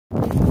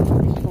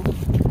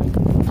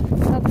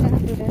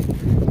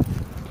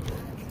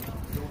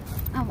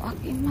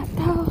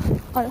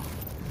Olaf.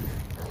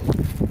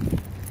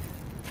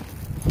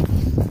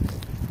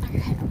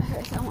 Okay,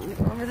 I want to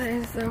go over there.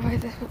 Is there a way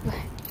this would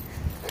play?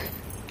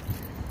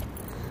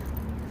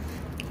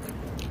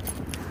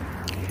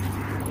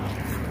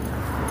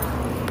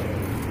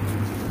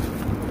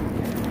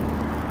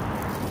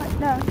 What?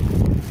 No.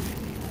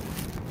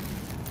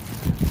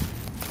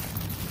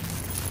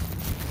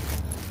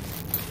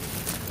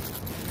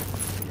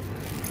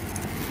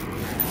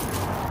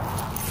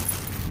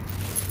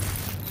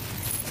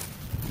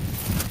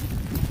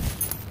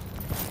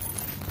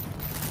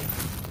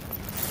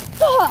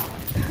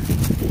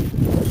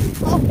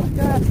 Oh my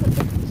god,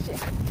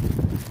 shit.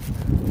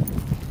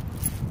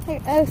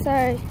 Oh,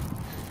 sorry.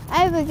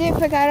 I legit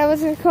forgot I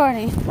was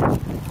recording. I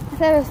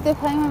thought I was still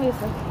playing my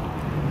music.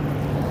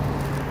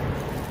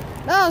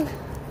 Dog!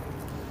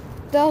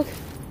 Dog.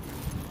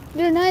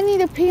 You do not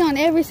need to pee on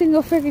every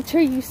single freaking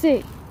tree you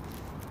see.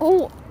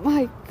 Oh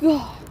my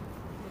god.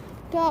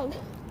 Dog.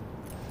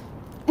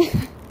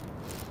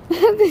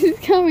 Nothing is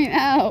coming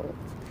out.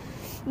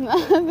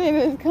 Nothing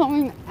is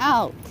coming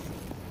out.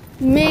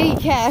 Mini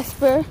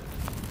Casper.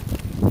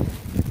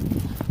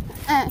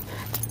 And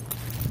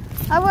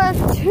I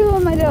watched 2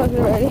 of my dogs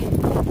already.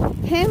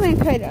 Him and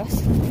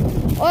Kratos.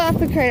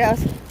 Olaf and Kratos.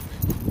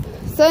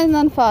 Son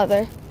and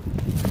father.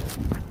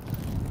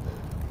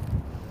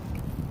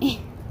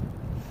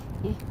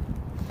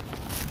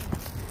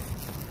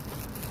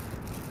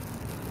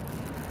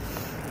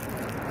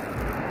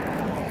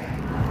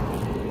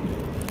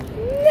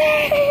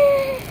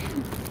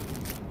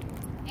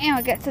 And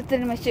I got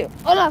something in my shoe.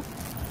 Olaf!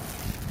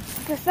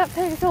 Stop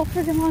taking so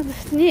freaking long to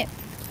snip.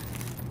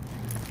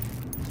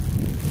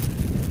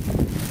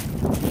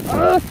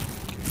 Ugh.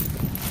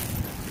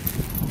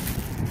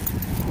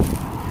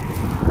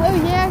 Oh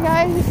yeah,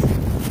 guys.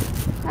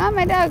 Now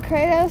my dog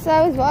Kratos,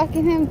 I was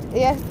walking him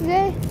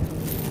yesterday.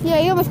 Yeah,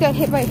 he almost got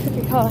hit by a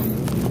freaking car.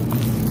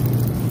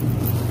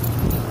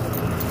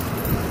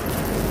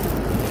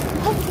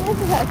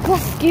 That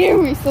bus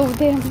scared me so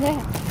damn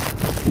bad.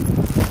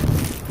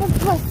 That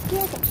bus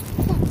scared me.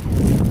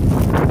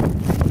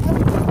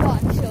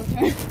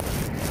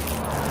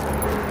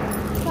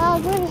 Oh,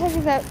 where the heck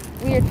is that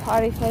weird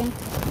potty thing?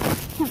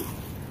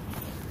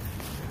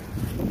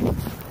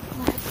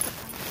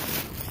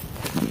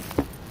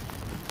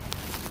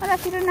 What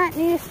if you do not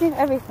need to sniff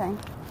everything?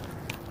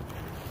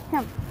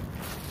 Come.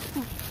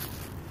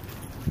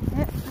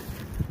 Yep.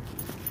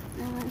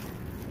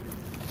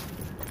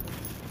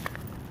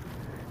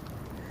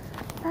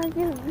 Oh,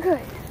 you're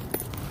good.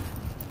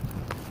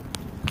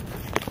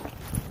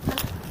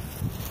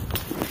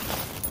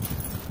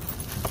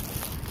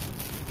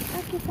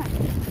 Okay, fine.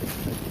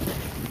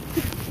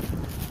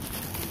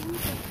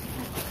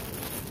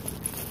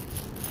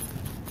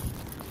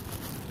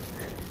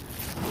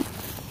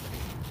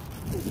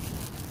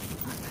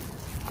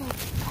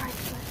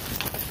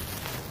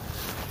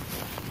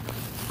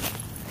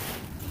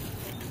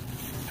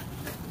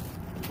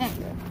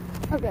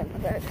 Okay,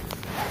 okay.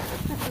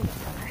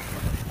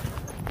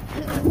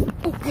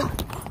 Oh god.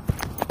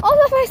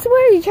 Olaf, I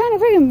swear, you're trying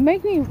to freaking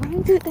make me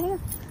run to there.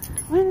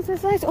 Run into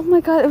this ice. Oh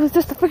my god, it was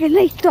just a freaking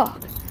lake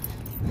dog.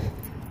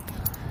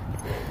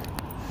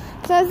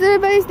 So how's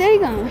everybody's day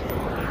going?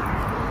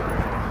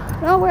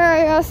 Don't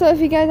worry, also, if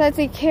you guys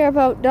actually care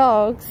about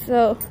dogs,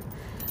 so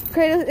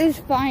Kratos is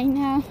fine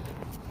now.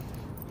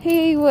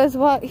 He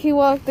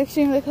walked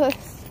extremely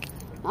close.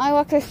 I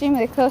walked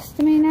extremely close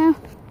to me now.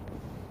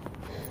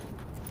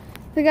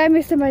 The guy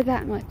missed him by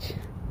that much.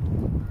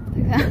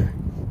 Like that.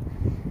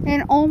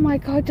 And oh my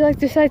god, you're like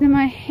the size of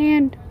my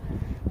hand.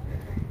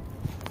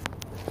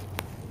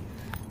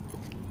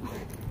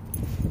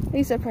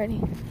 These are pretty.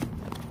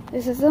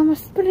 This is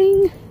almost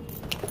spring.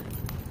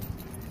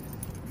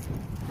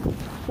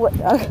 What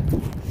dog?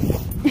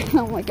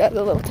 Oh my god,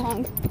 the little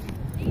tongue.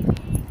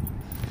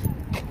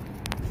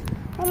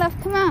 Olaf,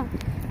 come on.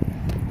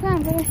 Come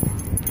on, baby.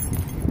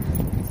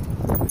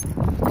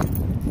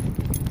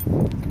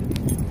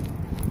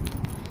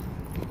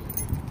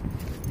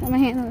 My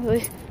hand on the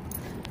leash.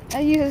 I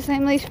use the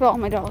same leash for all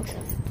my dogs.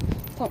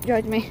 Don't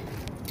judge me.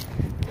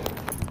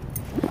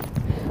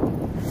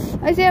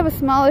 I actually have a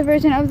smaller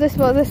version of this,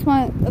 but this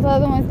one, the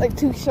other one's like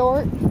too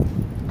short.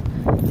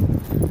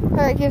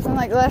 It gives them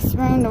like less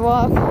room to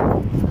walk. I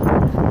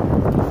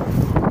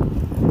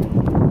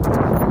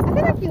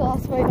feel like you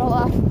lost weight,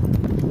 Olaf.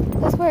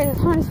 That's where the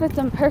harness fits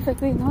them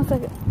perfectly. No, it's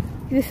like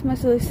this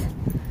much loose.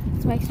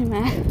 This makes me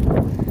mad.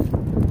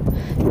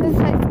 This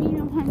like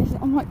medium harness.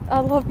 Oh my,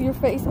 I love your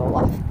face,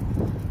 Olaf.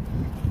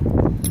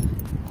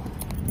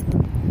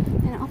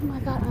 And oh my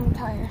god, I'm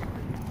tired.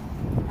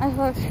 I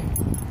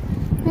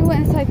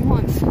went inside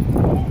once.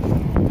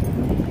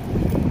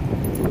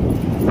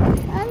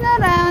 I'm not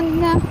down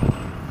now.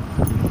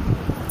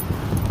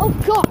 Oh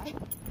god!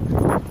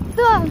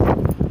 Dog!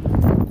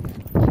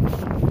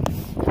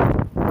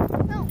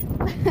 No!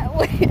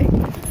 Wait!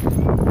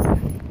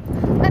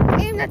 That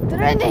game not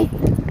ready!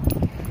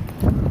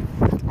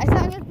 I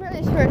sounded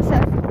British for a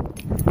second.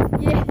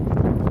 Yeah.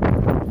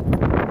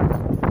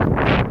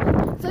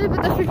 Sorry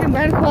about the freaking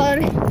on bad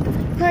quality.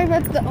 Sorry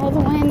about all the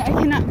wind. I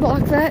cannot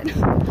block that.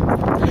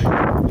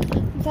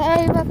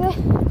 Sorry about that.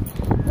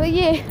 But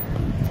yeah,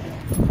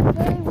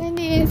 very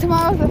windy. And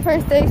tomorrow's the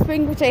first day of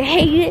spring, which I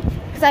hate it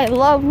because I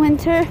love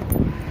winter.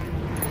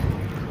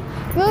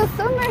 Well,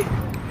 summer,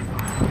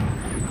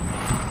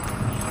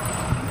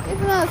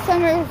 even though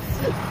summer is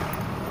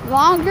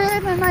longer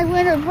than my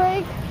winter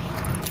break,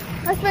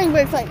 my spring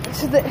break's like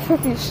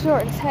freaking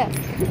short as heck.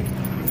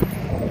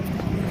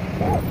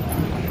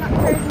 Not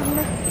crazy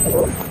enough.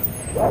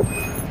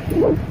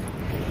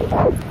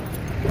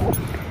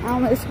 I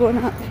miss going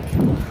up.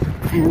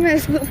 I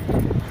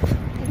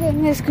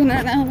miss going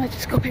out now. I might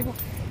just go people.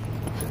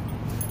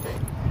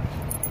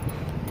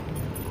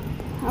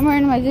 I'm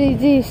wearing my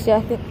DD's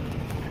jacket.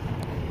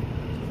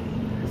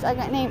 So I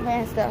got name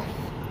brand stuff.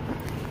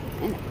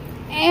 And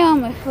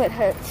damn, my foot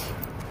hurts.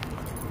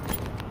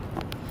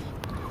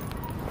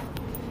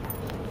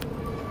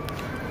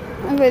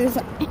 I'm going to do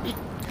something.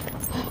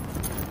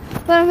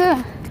 What I'm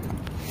doing?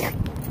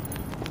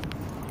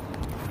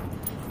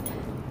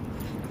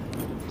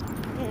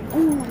 Oh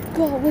my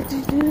god, what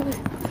did you do?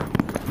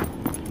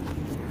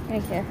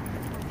 Right here.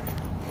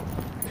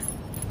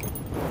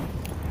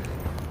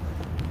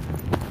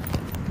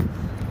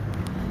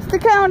 It's the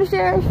county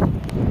sheriff.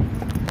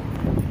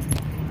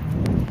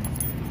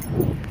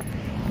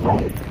 I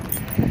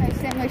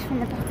stand away from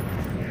my dog.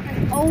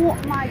 Oh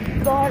my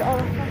god, all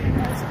the fucking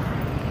noise.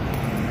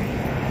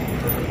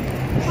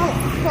 Oh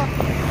fuck.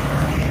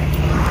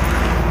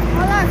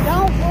 Hold on,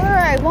 don't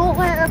worry. I won't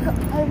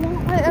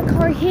let a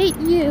car hit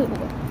you.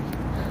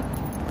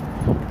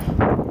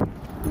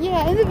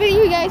 Yeah, in the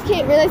video you guys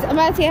can't realize I'm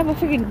about to have a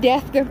freaking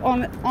death grip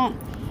on.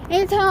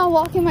 Anytime I'm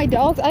walking my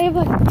dogs, I have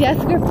a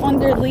death grip on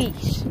their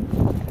leash.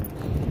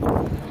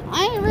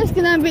 I ain't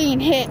risking them being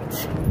hit.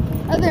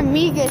 Other than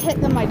me get hit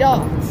than my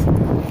dogs.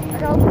 My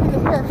dogs are the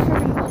first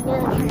freaking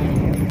alert.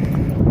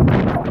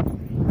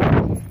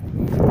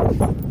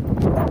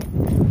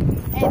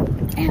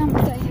 And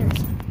my side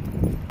hurts.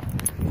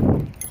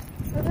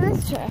 Look at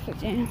this traffic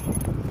jam.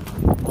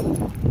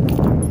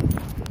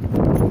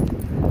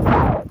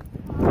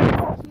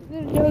 Cute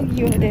little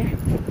doggy over there.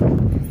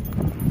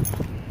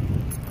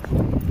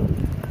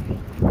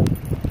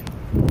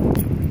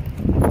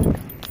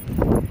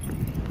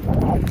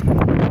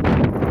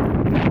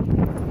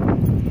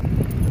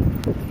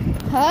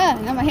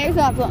 Now my hair's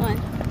not blowing.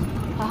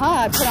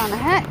 Haha, I put on a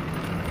hat.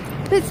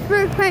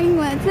 Pittsburgh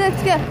Penguins,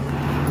 let's go.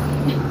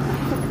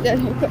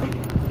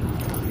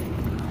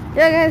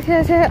 Yeah,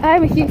 guys,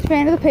 I'm a huge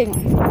fan of the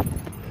Penguins.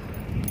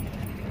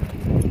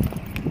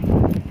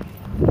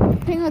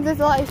 Penguins is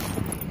life.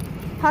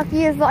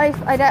 Hockey is life.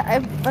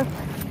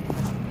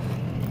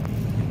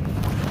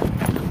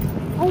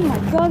 Oh my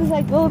god, is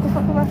I go the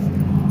fuck about?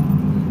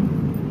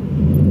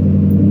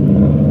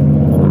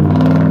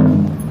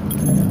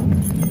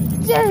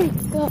 Jerry,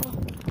 go.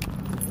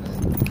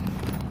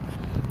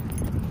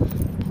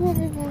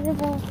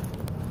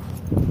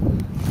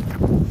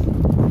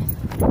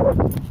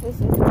 This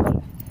is Olaf.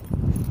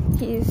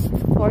 He's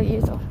 4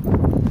 years old.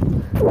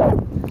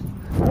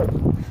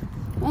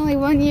 Only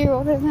 1 year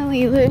older than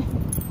Lulu.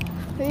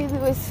 Lulu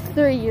was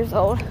 3 years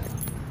old.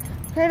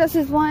 Kratos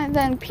is 1,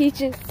 then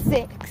Peach is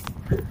 6.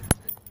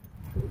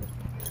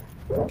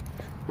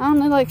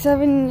 Only like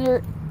 7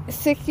 or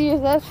 6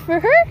 years left for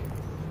her.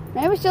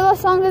 Maybe she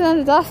lasts longer than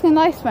the Dachshund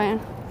lifespan.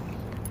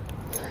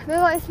 The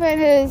lifespan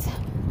is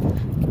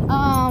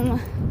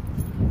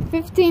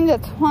 15 to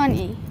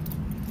 20.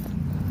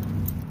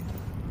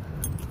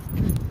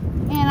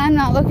 And I'm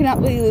not looking up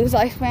Lulu's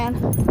lifespan.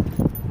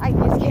 I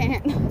just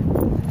can't.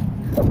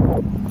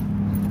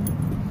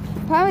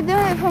 Probably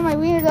doing it for my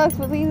wiener dogs,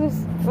 but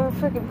Lulu's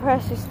freaking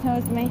precious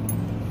towards me.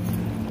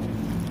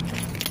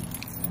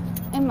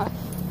 And my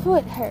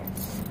foot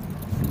hurts.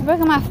 I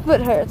reckon my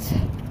foot hurts.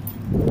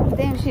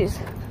 Damn shoes.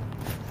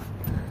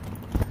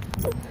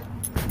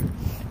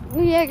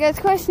 Yeah, guys,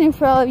 question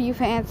for all of you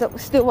fans that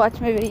still watch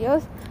my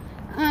videos.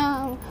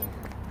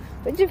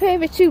 What's your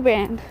favorite shoe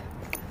brand?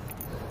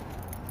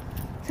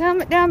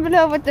 Comment down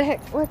below what's your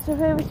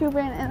favorite shoe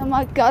brand. And oh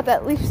my god,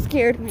 that leaf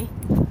scared me.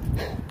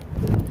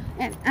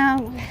 And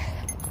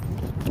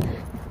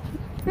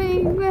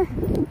woo!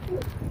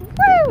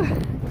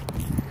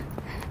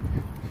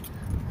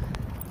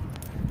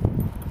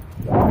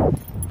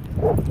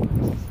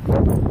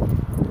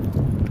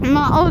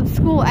 My old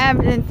school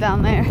Aberdeen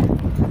down there.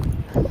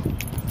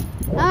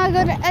 Now I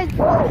go to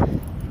Edgewood.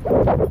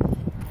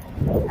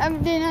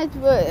 Aberdeen,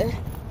 Edgewood.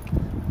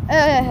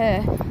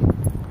 Have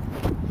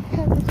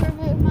to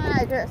remove my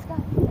address.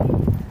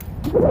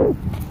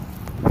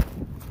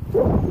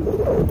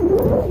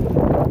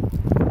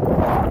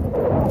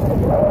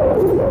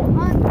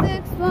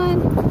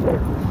 161.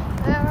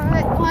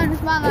 Alright, 1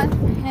 is my last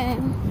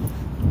name.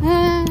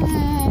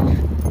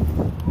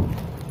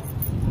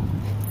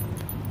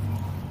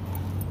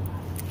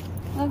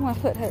 Look, my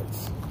foot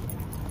hurts.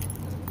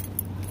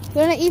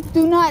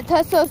 Do not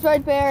touch those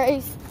red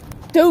berries.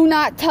 Do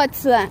not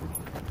touch them.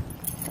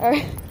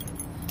 Alright?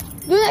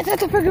 Do not touch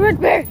the freaking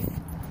red berries.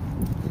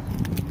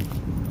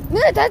 Do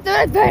not touch the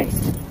red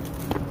berries.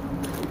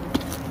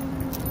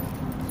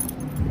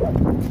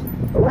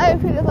 I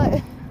feel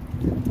like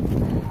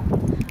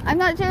I'm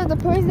not sure the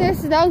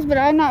poisonous dogs, but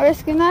I'm not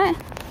risking that.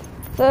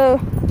 So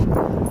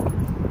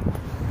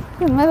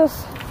the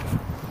metals.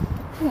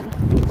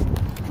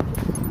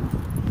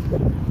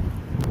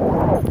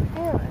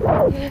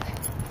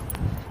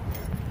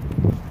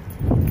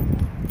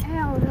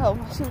 Oh,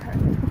 my shoe hurt.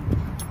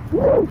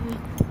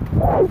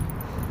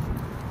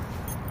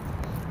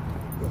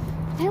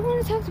 I don't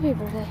want to talk to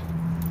people today.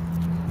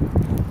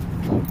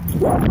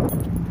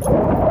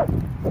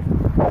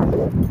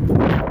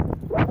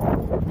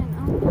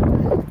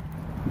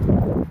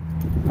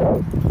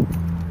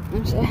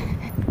 I'm sorry.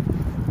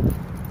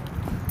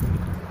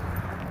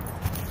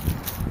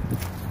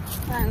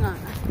 Hang on.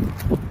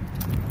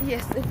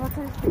 Yes, if I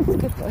can speak, it's a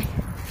good boy.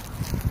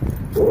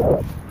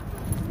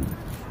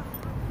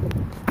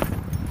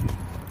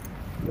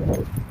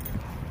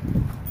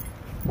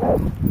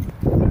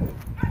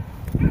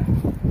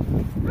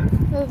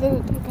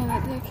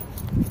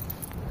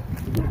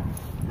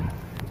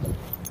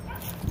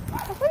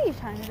 What are you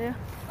trying to do?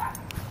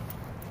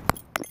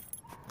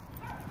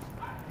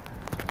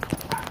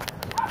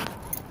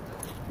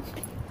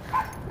 I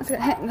was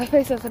gonna hit in the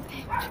face with a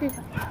tree.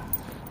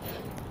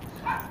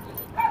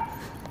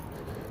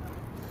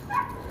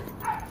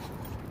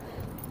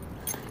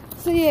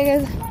 So yeah,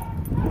 guys,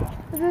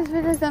 if this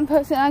video's done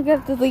posting, I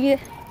gotta delete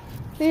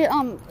it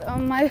on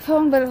my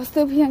phone, but it'll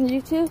still be on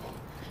YouTube.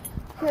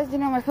 Because you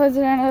know my phone's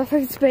in another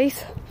freaking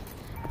space,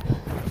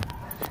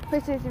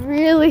 which is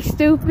really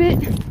stupid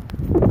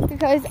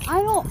because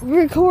I don't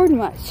record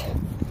much.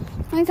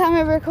 The only time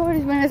I record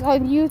is when it's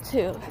on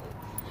YouTube.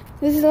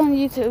 This is on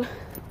YouTube.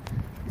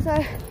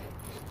 So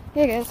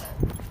yeah, guys,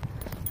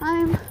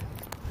 I'm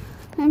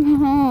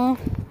home.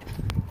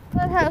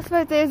 That house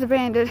right there is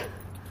abandoned,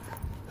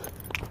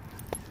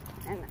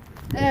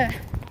 and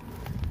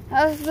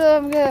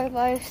I'm gonna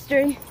live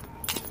stream.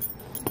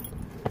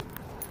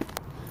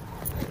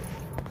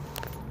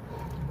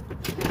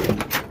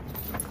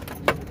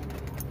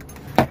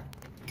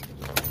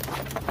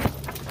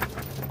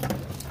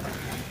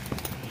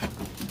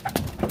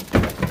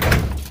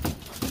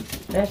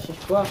 That's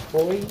just rough,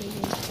 boy.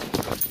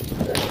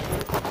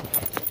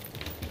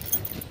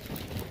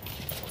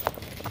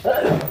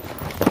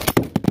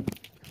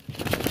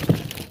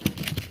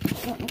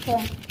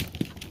 Okay.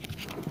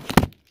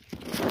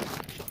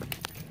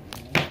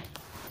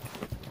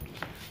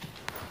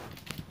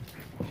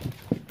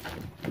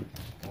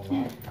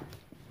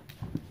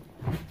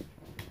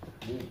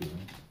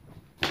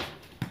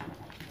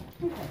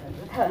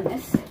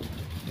 This.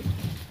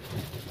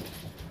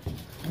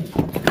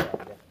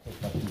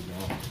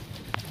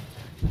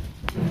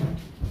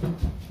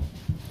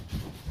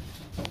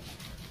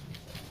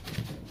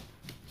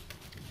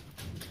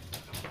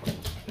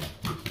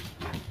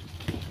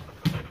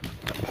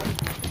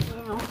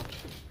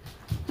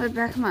 The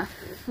back of my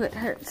foot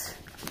hurts.